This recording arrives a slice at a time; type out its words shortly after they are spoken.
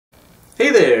Hey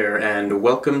there, and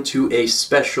welcome to a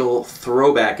special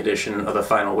throwback edition of the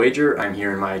Final Wager. I'm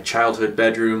here in my childhood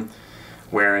bedroom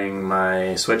wearing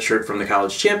my sweatshirt from the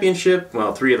college championship.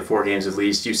 Well, 3 of the 4 games at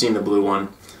least. You've seen the blue one.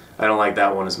 I don't like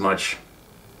that one as much.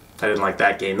 I didn't like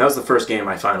that game. That was the first game of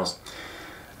my finals.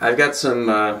 I've got some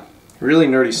really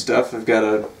nerdy stuff. I've got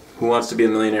a Who Wants to Be a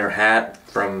Millionaire hat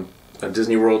from a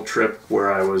Disney World trip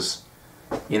where I was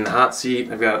in the hot seat.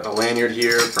 I've got a lanyard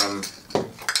here from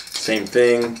same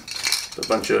thing. A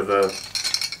bunch of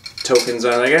tokens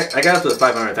on it. I got up to the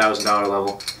 $500,000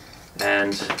 level,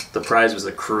 and the prize was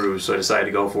a cruise, so I decided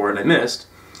to go for it, and I missed.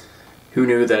 Who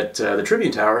knew that the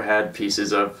Tribune Tower had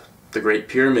pieces of the Great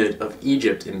Pyramid of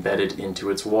Egypt embedded into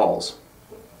its walls?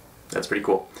 That's pretty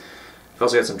cool. I've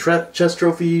also got some chess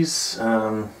trophies.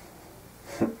 A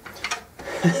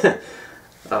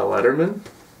letterman,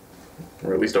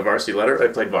 or at least a varsity letter. I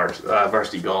played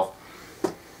varsity golf.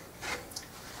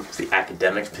 It's the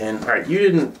academic pin. Alright, you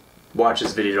didn't watch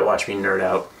this video to watch me nerd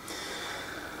out.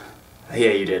 Yeah,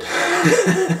 you did.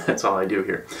 That's all I do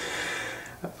here.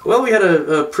 Well, we had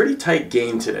a pretty tight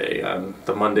game today on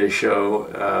the Monday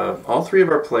show. All 3 of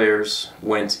our players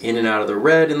went in and out of the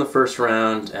red in the first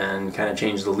round and kind of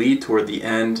changed the lead toward the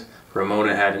end.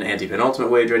 Ramona had an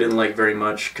anti-penultimate wager I didn't like very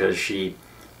much because she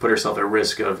put herself at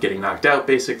risk of getting knocked out,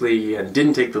 basically, and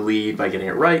didn't take the lead by getting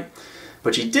it right.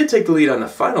 But she did take the lead on the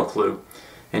final clue,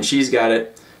 and she's got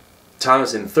it.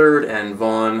 Thomas in 3rd and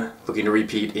Vaughn looking to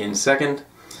repeat in 2nd.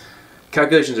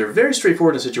 Calculations are very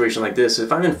straightforward in a situation like this.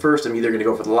 If I'm in 1st, I'm either going to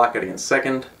go for the lockout against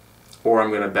 2nd, or I'm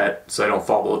going to bet so I don't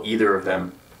fall below either of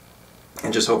them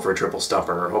and just hope for a triple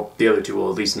stumper, or hope the other 2 will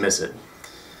at least miss it.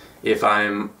 If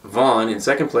I'm Vaughn in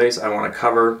 2nd place, I want to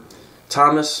cover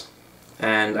Thomas,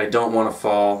 and I don't want to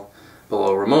fall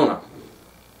below Ramona.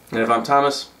 And if I'm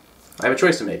Thomas, I have a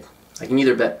choice to make. I can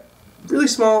either bet really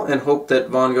small and hope that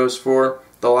Vaughn goes for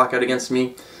the lockout against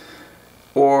me,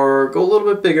 or go a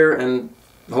little bit bigger and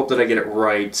hope that I get it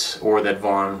right, or that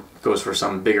Vaughn goes for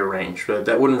some bigger range. But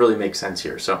that wouldn't really make sense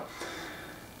here. So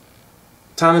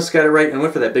Thomas got it right and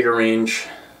went for that bigger range.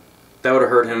 That would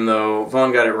have hurt him though.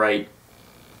 Vaughn got it right,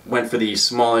 went for the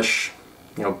smallish,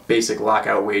 basic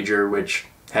lockout wager, which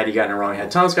had he gotten it wrong, had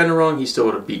Thomas gotten it wrong, he still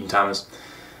would have beaten Thomas.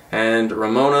 And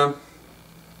Ramona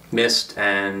missed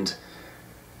and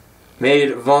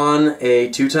made Vaughn a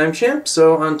 2-time champ,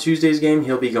 so on Tuesday's game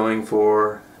he'll be going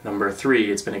for number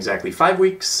 3. It's been exactly 5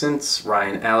 weeks since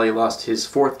Ryan Alley lost his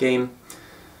 4th game.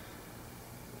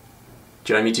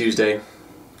 Join me Tuesday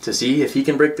to see if he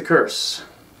can break the curse.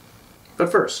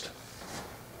 But first,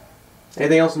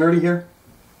 anything else nerdy here?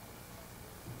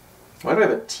 Why do I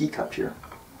have a teacup here?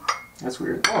 That's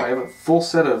weird. Oh, I have a full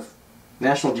set of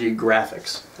National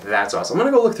Geographics. That's awesome. I'm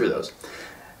going to go look through those.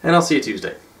 And I'll see you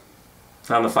Tuesday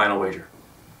on the Final Wager.